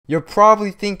You're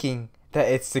probably thinking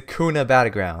that it's the Kuna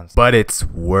Battlegrounds, but it's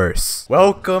worse.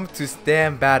 Welcome to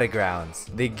Stan Battlegrounds,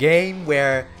 the game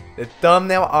where the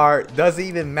thumbnail art doesn't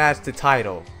even match the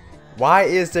title. Why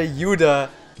is there Yuda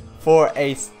for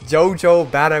a JoJo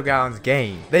Battlegrounds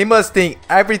game? They must think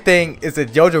everything is a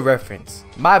JoJo reference.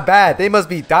 My bad, they must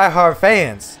be diehard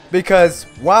fans. Because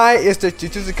why is there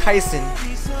Jujutsu Kaisen?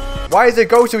 Why is there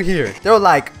Gojo here? They're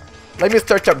like, let me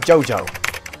search up JoJo.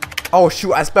 Oh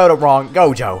shoot, I spelled it wrong.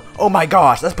 Gojo. Oh my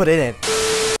gosh, let's put it in.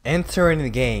 Entering the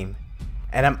game,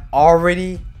 and I'm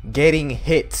already getting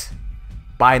hit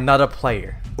by another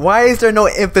player. Why is there no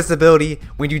invincibility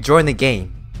when you join the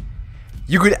game?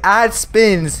 You could add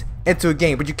spins into a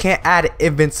game, but you can't add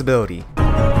invincibility.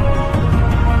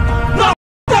 No!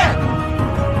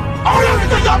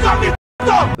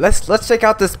 Let's check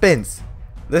out the spins.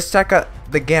 Let's check out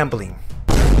the gambling.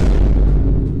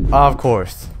 Of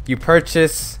course, you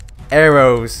purchase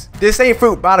arrows. This ain't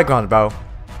Fruit Battlegrounds, bro.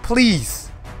 Please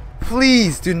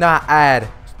do not add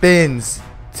spins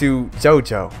to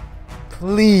JoJo.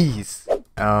 Please.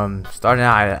 Starting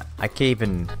out, I can't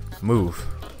even move.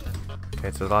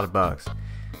 Okay, so there's a lot of bugs.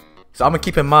 So I'm gonna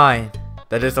keep in mind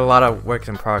that there's a lot of works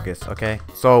in progress. Okay.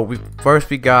 So we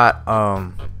got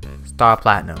Star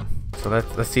Platinum. So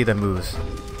let's see the moves.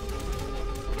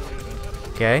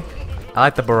 Okay. I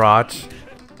like the barrage.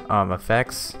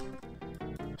 Effects.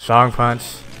 Strong punch.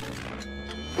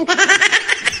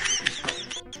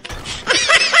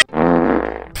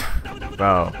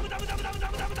 Bro.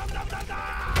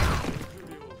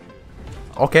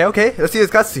 Okay. Let's see this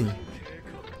cutscene.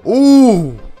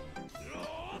 Ooh.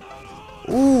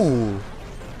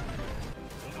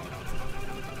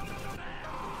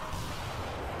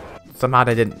 Somehow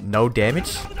they did no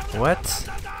damage? What?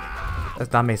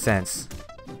 Does not make sense.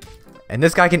 And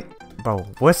this guy can, bro,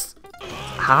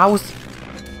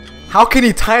 how can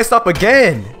he time stop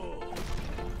again?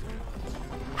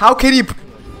 How can he?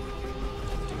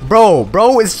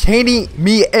 Bro is chaining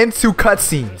me into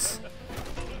cutscenes.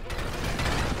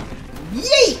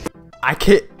 Yay! I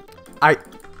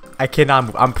cannot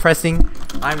move. I'm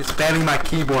spamming my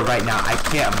keyboard right now. I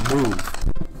can't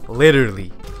move.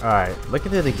 Literally. Alright,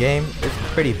 looking at the game, it's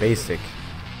pretty basic.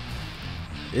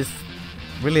 It's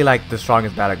really like the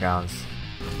strongest Battlegrounds.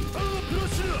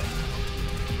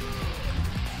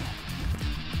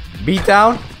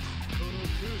 Beatdown?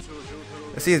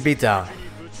 Let's see his beatdown.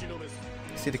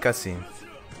 Let's see the cutscene.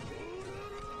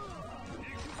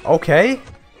 Okay.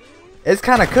 It's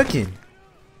kinda cooking.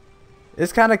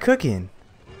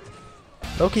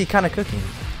 Low-key kinda cooking.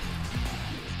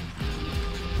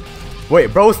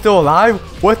 Wait, bro's still alive?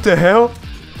 What the hell?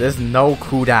 There's no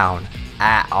cooldown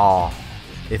at all.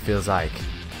 It feels like.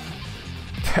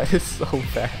 That is so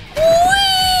bad.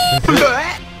 No!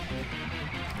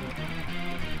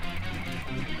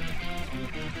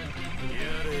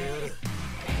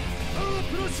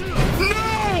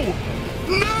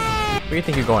 Where do you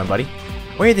think you're going,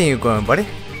 buddy?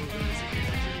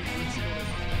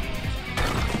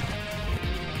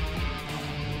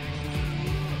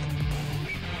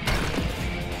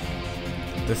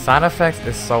 The sound effects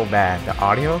is so bad. The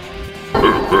audio.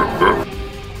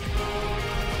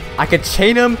 I could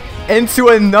chain him into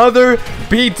another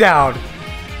beatdown.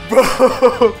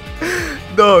 Bro.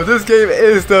 No, this game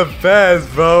is the best,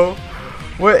 bro.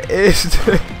 What is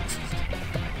this?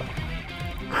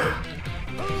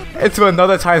 Into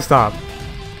another time stop.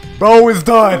 Bro is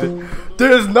done.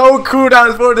 There's no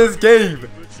cooldowns for this game.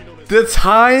 The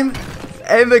time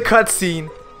and the cutscene,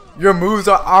 your moves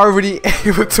are already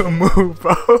able to move,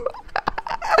 bro.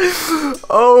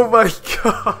 Oh my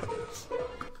god.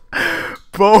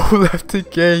 Bro left the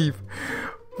game.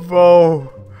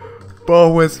 Bro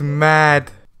was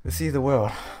mad. Let's see the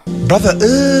world. Brother,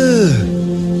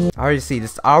 I already see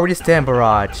this. I already stand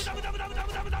barrage.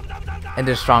 And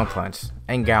there's strong punch.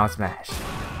 And ground smash.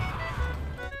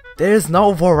 There's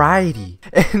no variety.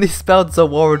 And they spelled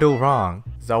Zawarudu wrong.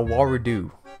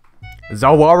 Zawarudu.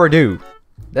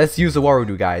 Let's use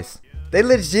Zawarudu, guys. They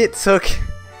legit took.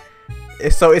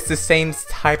 So it's the same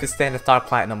type of standard Star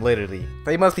Platinum, literally.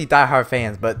 They must be diehard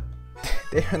fans, but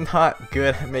they're not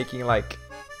good at making like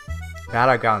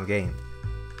Battleground games.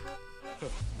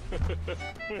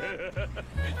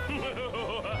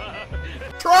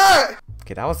 Try.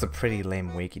 Okay, that was a pretty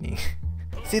lame awakening.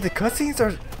 See, the cutscenes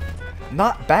are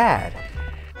not bad,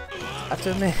 I have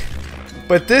to admit.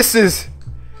 But this is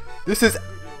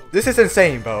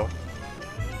insane, bro.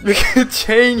 You can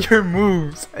change your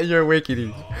moves and your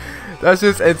awakening. That's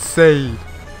just insane.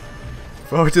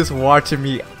 Bro, just watching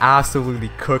me absolutely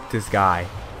cook this guy.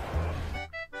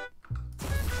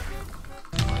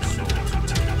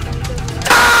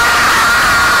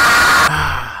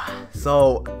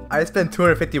 So I spent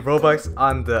 250 Robux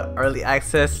on the early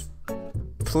access.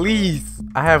 Please,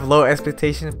 I have low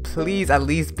expectations. Please at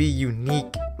least be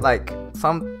unique. Like,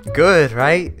 some good,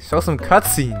 right? Show some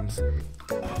cutscenes.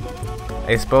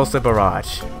 Explosive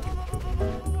barrage.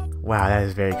 Wow, that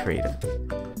is very creative.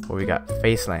 What we got?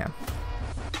 Face slam.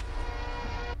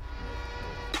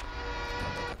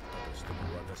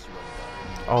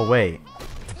 Oh wait.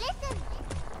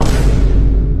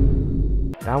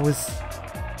 That was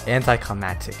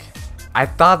anticlimactic. I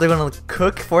thought they were gonna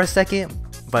cook for a second,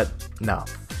 but no.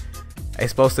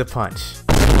 Explosive punch.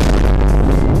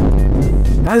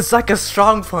 That is like a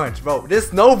strong punch, bro.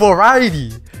 There's no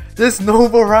variety. There's no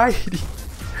variety.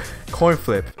 Coin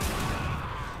flip.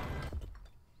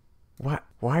 What?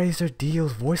 Why is there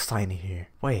Dio's voice line in here?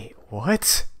 Wait,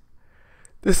 what?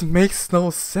 This makes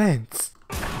no sense.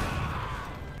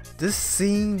 Just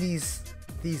seeing these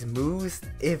moves,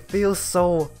 it feels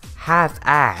so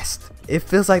half-assed. It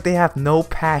feels like they have no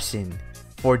passion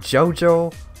for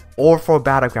JoJo or for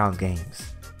Battlegrounds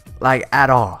games. Like,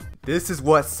 at all. This is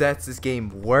what sets this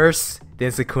game worse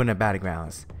than Sakuna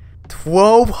Battlegrounds.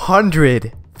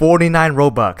 1,249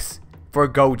 Robux for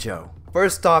Gojo.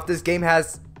 First off, this game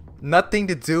has nothing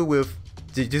to do with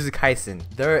Jujutsu Kaisen.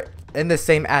 They're in the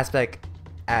same aspect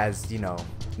as, you know,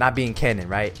 not being canon,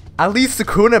 right? At least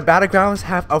Sakuna Battlegrounds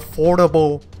have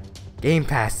affordable game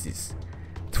passes.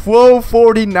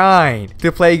 $12.49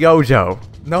 to play Gojo.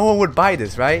 No one would buy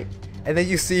this, right? And then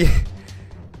you see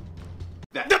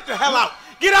get the hell out!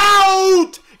 Get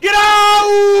out! Get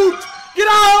out! Get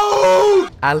out!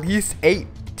 At least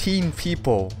 18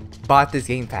 people bought this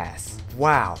game pass.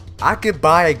 Wow, I could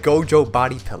buy a Gojo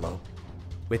body pillow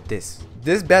with this.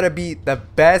 This better be the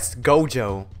best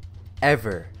Gojo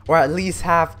ever. Or at least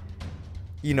have,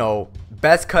 you know,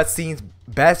 best cutscenes,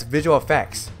 best visual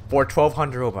effects for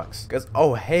 1,200 Robux. Cause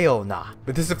oh hell nah.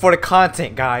 But this is for the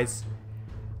content, guys.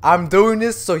 I'm doing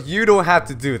this so you don't have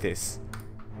to do this.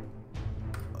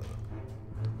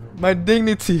 My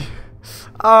dignity.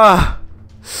 So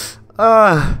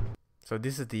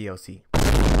this is the DLC.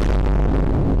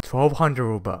 1,200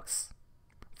 Robux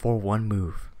for one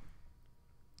move.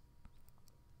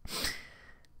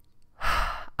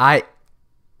 I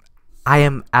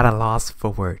am at a loss for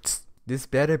words. This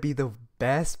better be the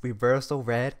best reversal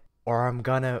red or I'm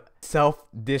gonna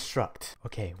self-destruct.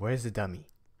 Okay, where's the dummy?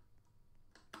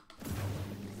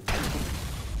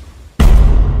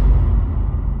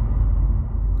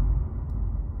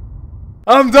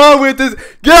 I'm done with this.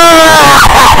 Yeah!